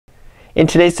In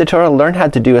today's tutorial, learn how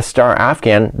to do a star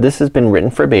afghan. This has been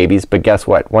written for babies, but guess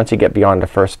what? Once you get beyond the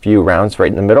first few rounds right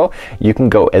in the middle, you can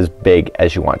go as big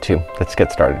as you want to. Let's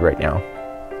get started right now.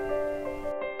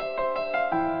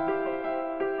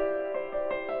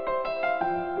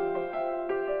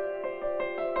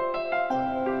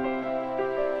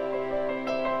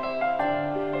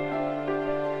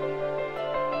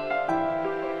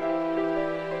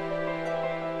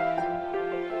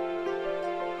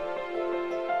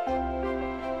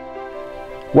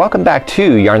 Welcome back to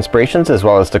Yarnspirations as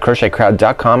well as the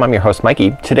crochetcrowd.com. I'm your host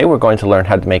Mikey. Today we're going to learn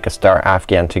how to make a star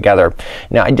afghan together.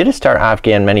 Now I did a star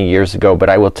afghan many years ago, but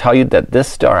I will tell you that this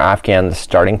star afghan, the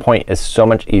starting point, is so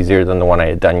much easier than the one I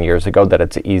had done years ago that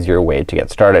it's an easier way to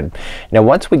get started. Now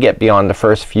once we get beyond the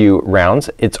first few rounds,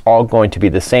 it's all going to be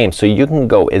the same. So you can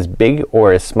go as big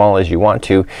or as small as you want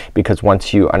to, because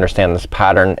once you understand this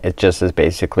pattern, it just is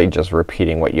basically just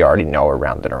repeating what you already know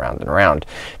around and around and around.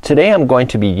 Today I'm going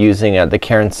to be using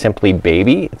the Simply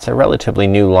Baby. It's a relatively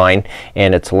new line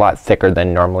and it's a lot thicker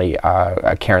than normally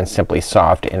a Caron Simply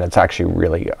Soft, and it's actually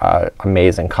really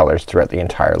amazing colors throughout the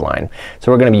entire line.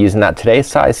 So we're gonna be using that today,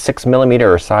 size 6mm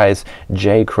or size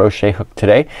J crochet hook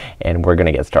today, and we're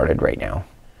gonna get started right now.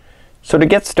 So to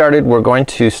get started, we're going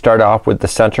to start off with the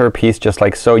center piece just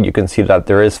like so. You can see that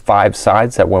there is 5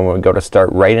 sides that when we go to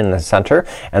start right in the center,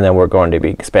 and then we're going to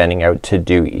be expanding out to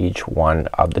do each one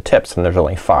of the tips, and there's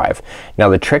only 5. Now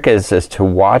the trick is to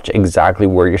watch exactly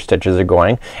where your stitches are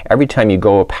going. Every time you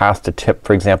go past a tip,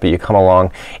 for example, you come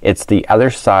along, it's the other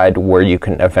side where you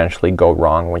can eventually go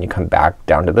wrong when you come back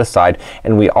down to this side,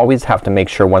 and we always have to make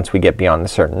sure once we get beyond a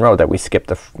certain row that we skip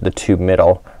the 2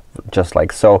 middle just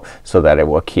like so, so that it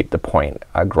will keep the point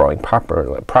growing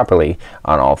properly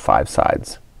on all 5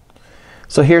 sides.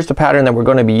 So here's the pattern that we're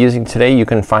going to be using today. You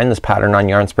can find this pattern on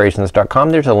yarnspirations.com.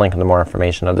 There's a link in the more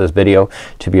information of this video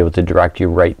to be able to direct you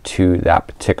right to that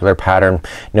particular pattern.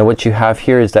 Now what you have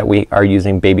here is that we are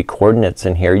using baby coordinates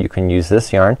in here. You can use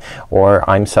this yarn, or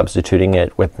I'm substituting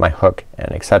it with my hook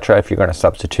and etc. If you're going to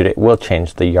substitute it, we'll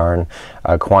change the yarn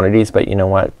quantities, but you know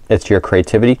what? It's your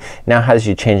creativity. Now it has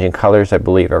you changing colors, I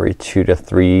believe every 2 to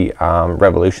 3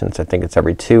 revolutions. I think it's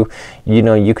every 2. You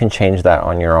know, you can change that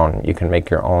on your own. You can make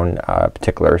your own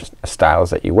particular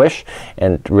styles that you wish,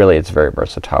 and really it's very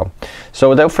versatile. So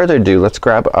without further ado, let's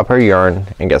grab up our yarn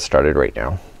and get started right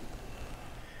now.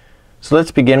 So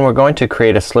let's begin. We're going to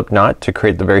create a slip knot to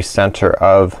create the very center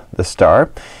of the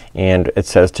star, and it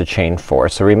says to chain 4.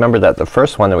 So remember that the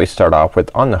first one that we start off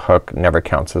with on the hook never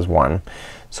counts as 1.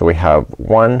 So we have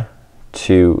 1,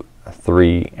 2,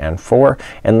 3 and 4,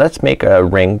 and let's make a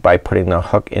ring by putting the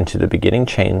hook into the beginning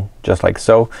chain just like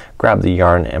so. Grab the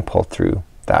yarn and pull through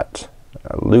that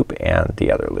loop and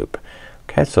the other loop.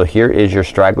 Okay, so here is your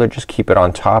straggler. Just keep it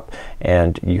on top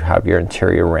and you have your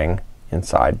interior ring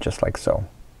inside just like so.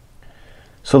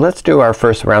 So let's do our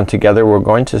first round together. We're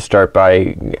going to start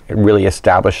by really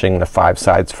establishing the 5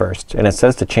 sides first, and it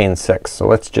says to chain 6, so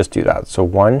let's just do that. So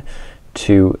 1,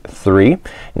 2, 3.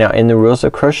 Now in the rules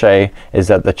of crochet is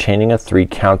that the chaining of 3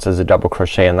 counts as a double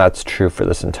crochet, and that's true for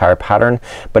this entire pattern,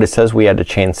 but it says we had to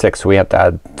chain 6, so we have to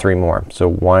add 3 more. So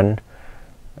 1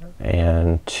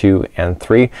 and 2 and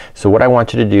 3. So what I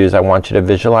want you to do is I want you to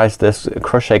visualize this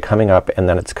crochet coming up, and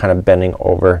then it's kind of bending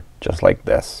over just like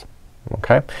this.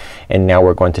 Okay, and now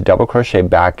we're going to double crochet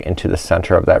back into the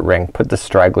center of that ring. Put the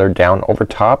straggler down over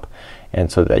top, and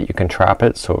so that you can trap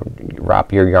it. So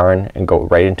wrap your yarn and go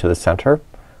right into the center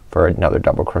for another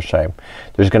double crochet.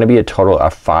 There's gonna be a total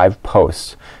of 5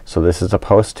 posts. So this is a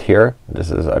post here,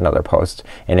 this is another post,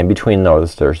 and in between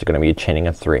those there's gonna be a chaining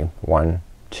of 3. 1,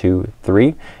 2,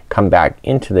 3. Come back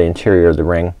into the interior of the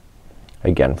ring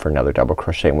again for another double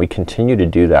crochet, and we continue to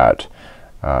do that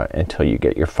until you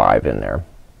get your 5 in there.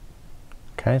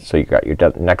 Okay, so you got your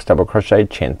next double crochet,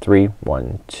 chain 3,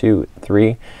 1, 2,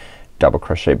 3, double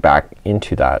crochet back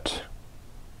into that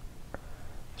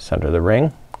center of the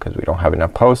ring because we don't have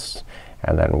enough posts,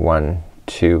 and then 1,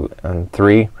 2 and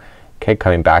 3. Okay,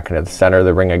 coming back into the center of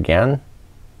the ring again,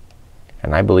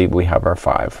 and I believe we have our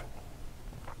 5.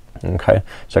 Okay,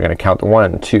 so I'm gonna count the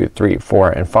 1, 2, 3,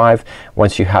 4 and 5.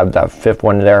 Once you have that 5th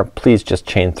one there, please just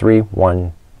chain 3,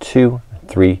 1, 2,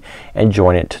 3 and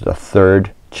join it to the 3rd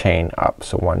chain up.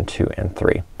 So 1, 2 and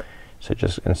 3. So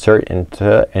just insert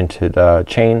into the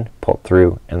chain, pull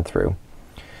through and through.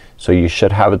 So you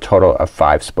should have a total of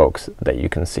 5 spokes that you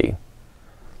can see.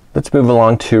 Let's move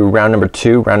along to round number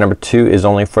 2. Round number 2 is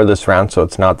only for this round, so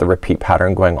it's not the repeat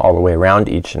pattern going all the way around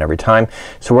each and every time.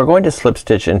 So we're going to slip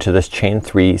stitch into this chain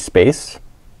 3 space.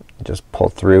 Just pull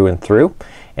through and through,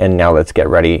 and now let's get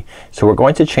ready. So we're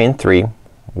going to chain 3,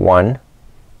 1,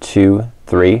 2,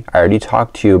 3. I already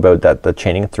talked to you about that the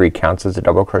chaining 3 counts as a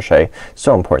double crochet.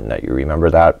 So important that you remember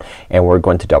that. And we're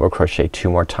going to double crochet 2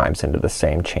 more times into the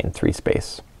same chain 3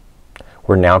 space.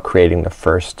 We're now creating the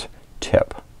first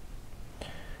tip.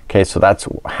 Okay, so that's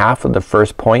half of the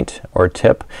first point or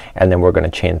tip, and then we're gonna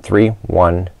chain 3,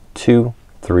 1, 2,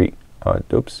 3,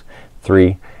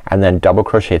 3, and then double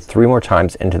crochet 3 more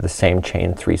times into the same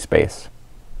chain 3 space.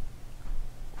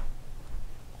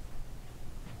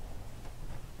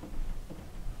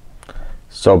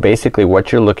 So basically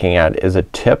what you're looking at is a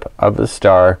tip of the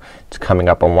star. It's coming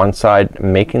up on one side,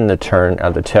 making the turn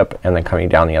of the tip, and then coming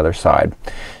down the other side.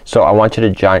 So I want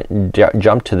you to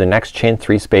jump to the next chain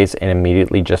 3 space and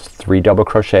immediately just 3 double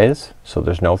crochets. So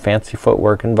there's no fancy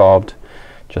footwork involved,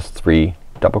 just 3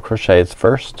 double crochets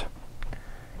first.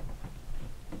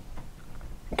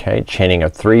 Okay, chaining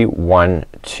of 3, 1,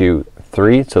 2,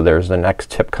 3. So there's the next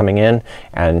tip coming in,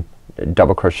 and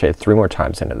double crochet 3 more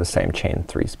times into the same chain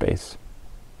 3 space.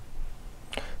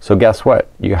 So guess what?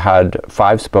 You had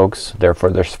 5 spokes,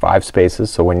 therefore there's 5 spaces.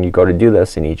 So when you go to do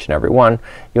this in each and every one,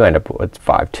 you end up with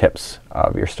 5 tips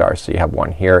of your star. So you have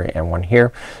one here and one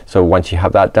here. So once you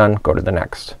have that done, go to the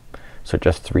next. So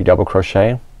just 3 double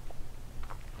crochet.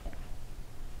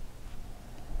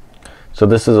 So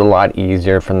this is a lot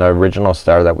easier from the original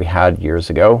star that we had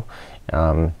years ago.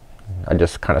 I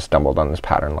just kind of stumbled on this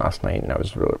pattern last night, and I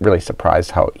was really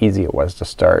surprised how easy it was to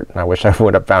start. And I wish I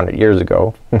would have found it years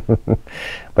ago.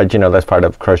 But you know, that's part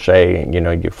of crochet. You know,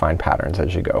 you find patterns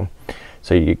as you go.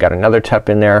 So you got another tip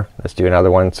in there. Let's do another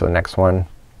one. So the next one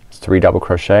is 3 double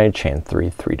crochet, chain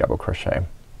 3, 3 double crochet.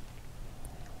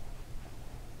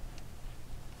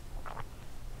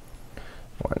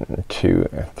 One, 2,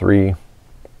 3.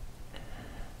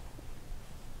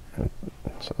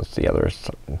 So that's the other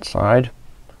side.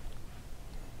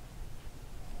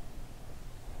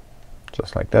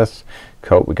 Just like this.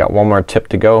 Cool. We got one more tip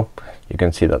to go. You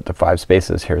can see that the 5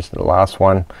 spaces, here's the last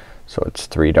one. So it's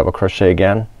 3 double crochet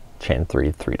again, chain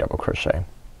 3, 3 double crochet.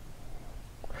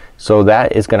 So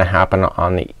that is gonna happen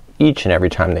on each and every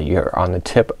time that you're on the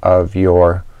tip of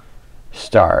your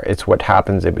star. It's what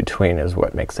happens in between is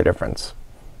what makes the difference.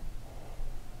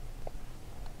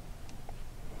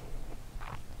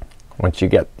 Once you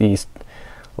get these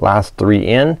last 3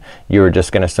 in, you're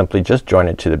just gonna simply just join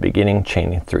it to the beginning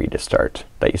chaining 3 to start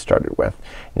that you started with.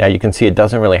 Now you can see it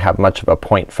doesn't really have much of a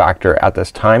point factor at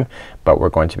this time, but we're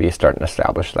going to be starting to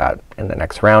establish that in the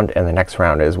next round, and the next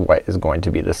round is what is going to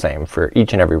be the same for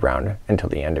each and every round until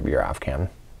the end of your Afghan.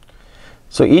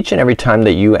 So each and every time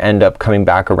that you end up coming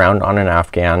back around on an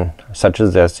Afghan such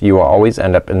as this, you will always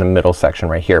end up in the middle section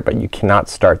right here, but you cannot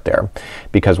start there,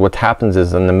 because what happens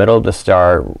is in the middle of the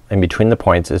star in between the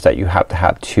points is that you have to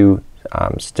have 2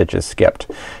 stitches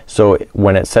skipped. So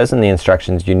when it says in the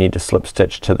instructions you need to slip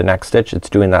stitch to the next stitch, it's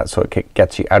doing that so it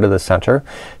gets you out of the center.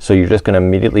 So you're just gonna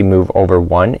immediately move over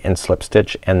 1 and slip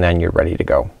stitch, and then you're ready to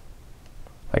go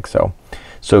like so.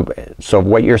 So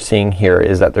what you're seeing here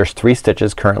is that there's 3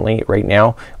 stitches currently right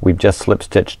now. We've just slip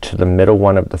stitched to the middle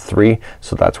one of the 3,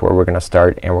 so that's where we're gonna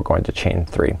start, and we're going to chain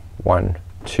 3. 1,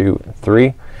 2,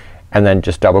 3, and then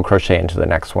just double crochet into the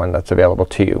next one that's available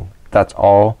to you. That's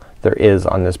all there is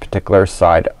on this particular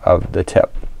side of the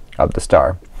tip of the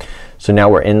star. So now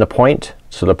we're in the point.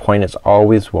 So the point is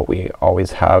always what we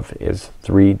always have is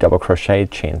 3 double crochet,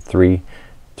 chain 3,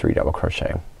 3 double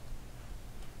crochet.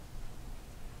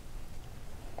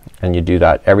 And you do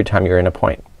that every time you're in a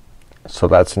point. So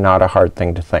that's not a hard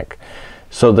thing to think.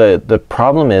 So the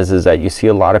problem is that you see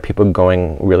a lot of people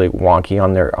going really wonky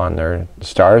on their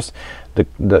stars.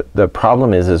 The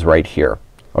problem is right here.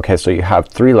 Okay, so you have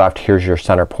 3 left. Here's your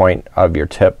center point of your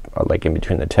tip, like in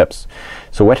between the tips.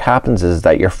 So what happens is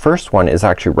that your first one is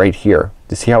actually right here.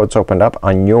 You see how it's opened up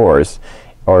on yours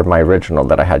or my original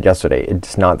that I had yesterday?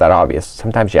 It's not that obvious.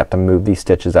 Sometimes you have to move these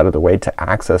stitches out of the way to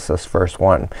access this first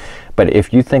one. But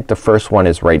if you think the first one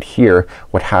is right here,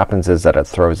 what happens is that it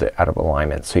throws it out of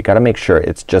alignment. So you gotta make sure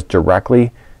it's just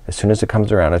directly, as soon as it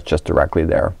comes around, it's just directly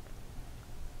there.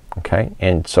 Okay,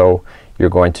 and so you're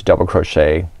going to double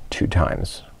crochet 2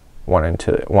 times, one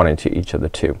into each of the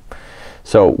 2.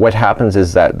 So what happens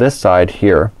is that this side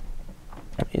here,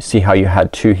 you see how you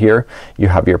had 2 here? You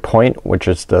have your point, which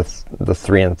is the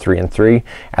 3 and 3 and 3,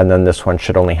 and then this one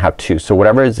should only have 2. So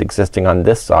whatever is existing on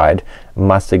this side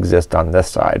must exist on this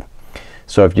side.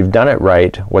 So if you've done it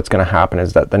right, what's gonna happen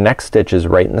is that the next stitch is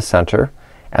right in the center,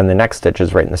 and the next stitch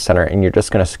is right in the center, and you're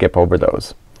just gonna skip over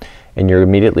those. And you're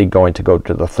immediately going to go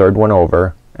to the 3rd one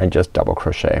over and just double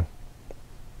crochet.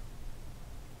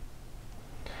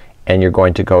 And you're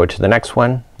going to go to the next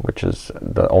one, which is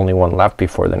the only one left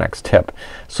before the next tip.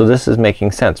 So this is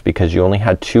making sense because you only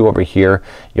had 2 over here,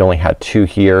 you only had 2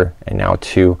 here, and now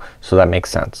 2, so that makes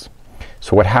sense.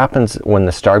 So what happens when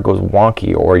the star goes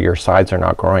wonky or your sides are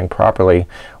not growing properly,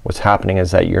 what's happening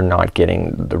is that you're not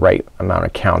getting the right amount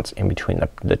of counts in between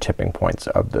the tipping points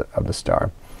of the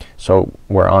star. So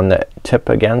we're on the tip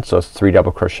again, so it's 3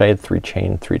 double crochet, 3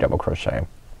 chain, 3 double crochet.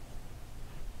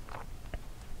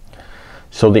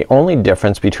 So the only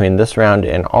difference between this round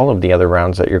and all of the other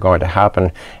rounds that you're going to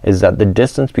happen is that the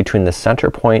distance between the center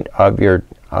point of your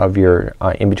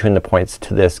in between the points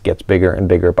to this gets bigger and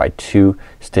bigger by 2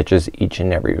 stitches each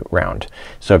and every round.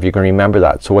 So if you can remember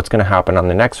that. So what's gonna happen on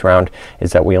the next round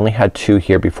is that we only had 2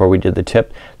 here before we did the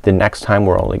tip. The next time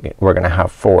we're gonna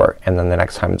have 4, and then the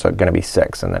next time it's gonna be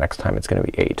 6, and the next time it's gonna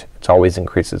be 8. It always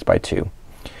increases by 2.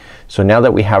 So now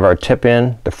that we have our tip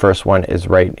in, the first one is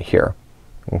right here.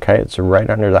 Okay, it's right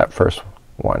under that first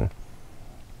one.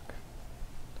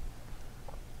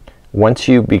 Once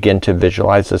you begin to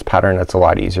visualize this pattern, it's a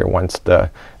lot easier once the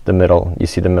middle, you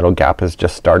see the middle gap has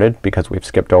just started because we've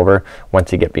skipped over.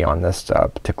 Once you get beyond this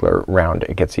particular round,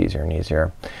 it gets easier and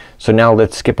easier. So now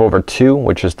let's skip over 2,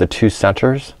 which is the 2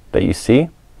 centers that you see,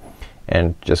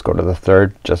 and just go to the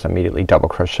third, just immediately double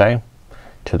crochet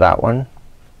to that one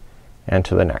and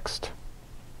to the next,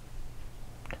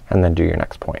 and then do your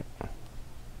next point.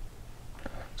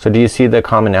 So do you see the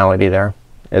commonality there?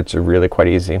 It's really quite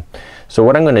easy. So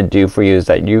what I'm gonna do for you is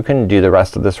that you can do the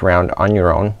rest of this round on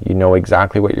your own. You know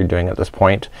exactly what you're doing at this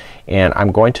point, and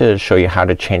I'm going to show you how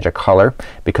to change a color,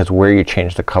 because where you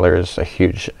change the color is a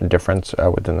huge difference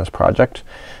within this project.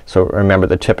 So remember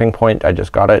the tipping point, I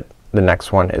just got it. The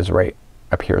next one is right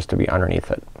appears to be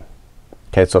underneath it.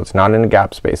 Okay, so it's not in a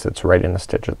gap space, it's right in the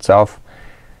stitch itself.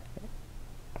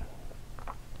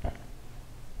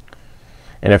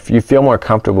 And if you feel more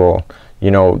comfortable,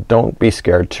 you know, don't be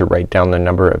scared to write down the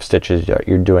number of stitches that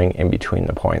you're doing in between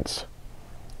the points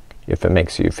if it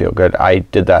makes you feel good. I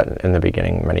did that in the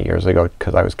beginning many years ago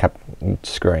because I was kept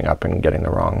screwing up and getting the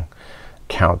wrong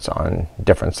counts on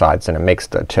different sides, and it makes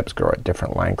the tips grow at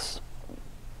different lengths.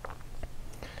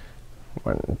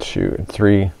 1, 2,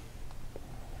 3.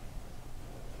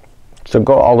 So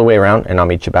go all the way around, and I'll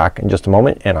meet you back in just a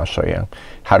moment, and I'll show you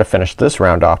how to finish this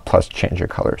round off plus change your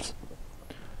colors.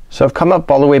 So I've come up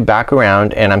all the way back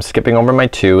around, and I'm skipping over my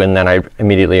 2, and then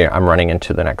I'm running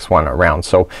into the next one around.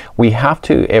 So we have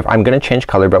to, if I'm gonna change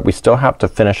color, but we still have to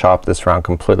finish off this round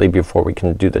completely before we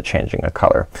can do the changing of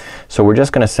color. So we're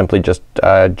just gonna simply just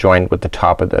join with the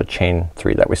top of the chain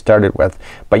 3 that we started with,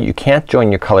 but you can't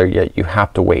join your color yet, you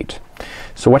have to wait.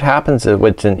 So what happens is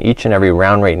within each and every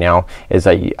round right now is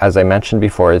that as I mentioned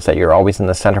before, is that you're always in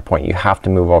the center point. You have to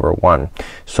move over 1.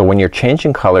 So when you're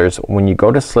changing colors, when you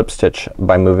go to slip stitch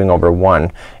by moving over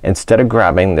 1, instead of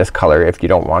grabbing this color, if you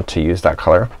don't want to use that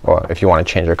color, or if you want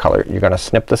to change your color, you're gonna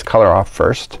snip this color off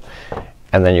first,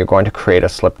 and then you're going to create a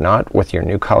slip knot with your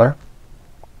new color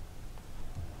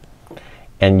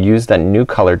and use that new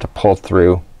color to pull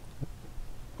through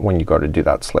when you go to do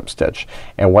that slip stitch.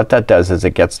 And what that does is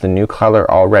it gets the new color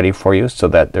all ready for you so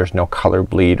that there's no color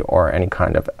bleed or any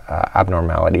kind of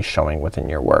abnormality showing within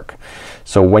your work.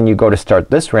 So when you go to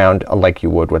start this round, like you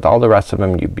would with all the rest of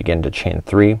them, you begin to chain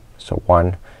 3. So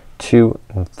 1, 2,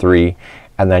 and 3,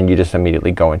 and then you just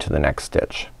immediately go into the next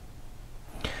stitch.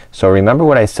 So remember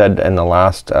what I said in the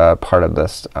last part of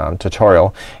this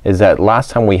tutorial is that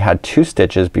last time we had 2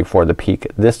 stitches before the peak.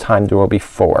 This time there will be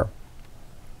 4.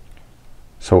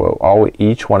 So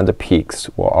each one of the peaks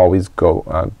will always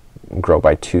go grow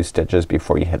by 2 stitches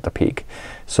before you hit the peak.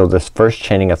 So this first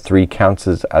chaining of 3 counts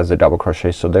as a double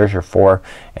crochet. So there's your 4,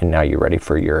 and now you're ready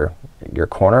for your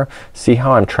corner. See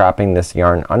how I'm trapping this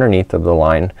yarn underneath of the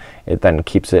line? It then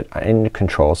keeps it in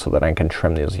control so that I can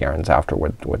trim those yarns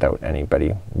afterward without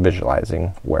anybody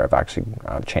visualizing where I've actually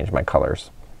changed my colors.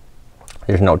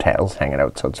 There's no tails hanging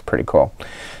out, so it's pretty cool.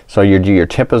 So you do your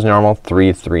tip as normal,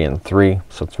 3, 3, and 3.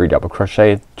 So 3 double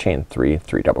crochet, chain 3,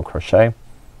 3 double crochet.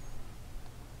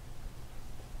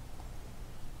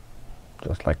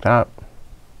 Just like that.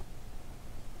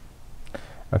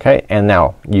 Okay, and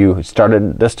now you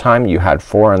started this time, you had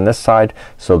 4 on this side,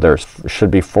 so there should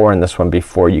be 4 in this one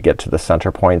before you get to the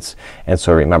center points. And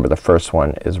so remember the first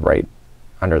one is right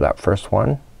under that first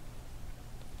one.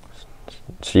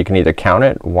 So you can either count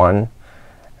it, 1,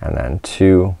 and then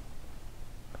 2,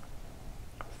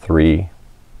 3,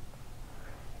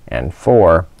 and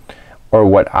 4, or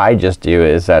what I just do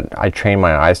is that I train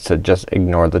my eyes to just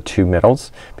ignore the 2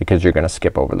 middles, because you're gonna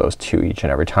skip over those 2 each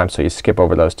and every time. So you skip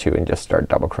over those 2 and just start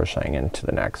double crocheting into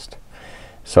the next.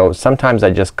 So sometimes I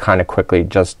just kinda quickly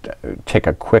just take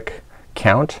a quick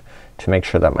count to make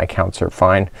sure that my counts are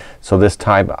fine. So this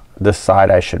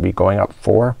side I should be going up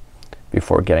 4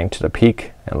 before getting to the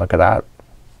peak, and look at that.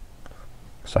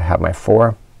 So I have my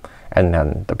 4 and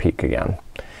then the peak again.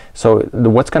 So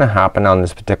what's gonna happen on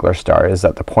this particular star is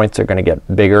that the points are gonna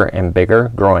get bigger and bigger,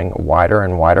 growing wider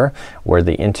and wider, where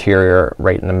the interior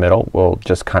right in the middle will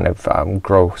just kind of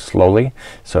grow slowly,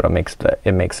 so it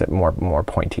makes it more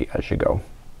pointy as you go.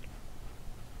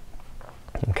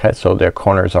 Okay, so their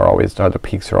corners are always, or the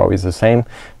peaks are always the same.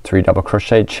 3 double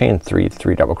crochet, chain 3,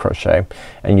 3 double crochet,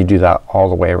 and you do that all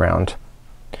the way around.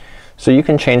 So you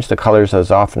can change the colors as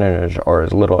often or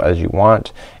as little as you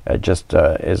want. It just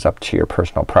is up to your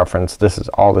personal preference. This is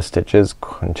all the stitches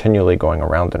continually going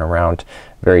around and around.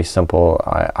 Very simple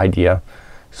idea.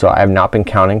 So I have not been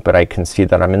counting, but I can see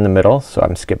that I'm in the middle, so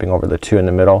I'm skipping over the 2 in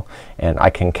the middle, and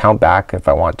I can count back if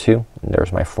I want to. And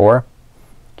there's my 4.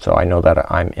 So I know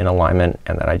that I'm in alignment,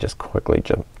 and then I just quickly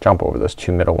jump over those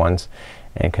 2 middle ones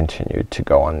and continue to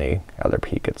go on the other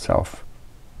peak itself.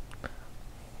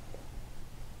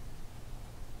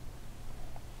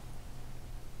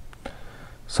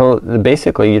 So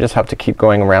basically you just have to keep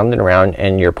going around and around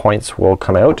and your points will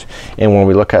come out. And when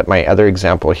we look at my other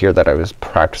example here that I was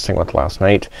practicing with last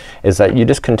night, is that you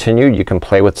just continue. You can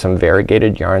play with some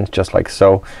variegated yarns just like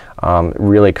so.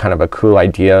 Really kind of a cool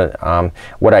idea.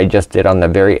 What I just did on the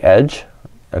very edge,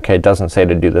 okay, it doesn't say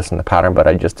to do this in the pattern, but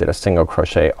I just did a single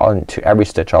crochet into every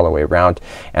stitch all the way around,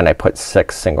 and I put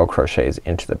 6 single crochets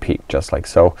into the peak just like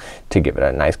so, to give it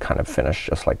a nice kind of finish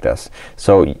just like this.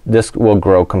 So this will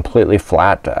grow completely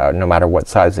flat no matter what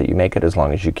size that you make it, as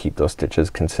long as you keep those stitches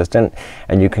consistent.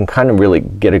 And you can kind of really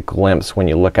get a glimpse when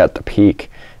you look at the peak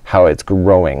how it's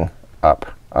growing up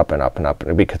and up and up,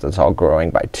 because it's all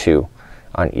growing by 2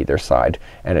 on either side,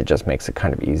 and it just makes it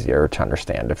kind of easier to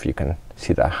understand if you can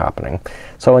see that happening.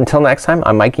 So until next time,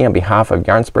 I'm Mikey on behalf of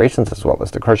Yarnspirations as well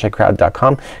as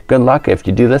thecrochetcrowd.com. Good luck if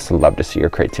you do this. I'd love to see your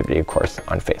creativity, of course,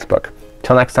 on Facebook.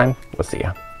 Till next time, we'll see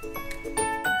ya.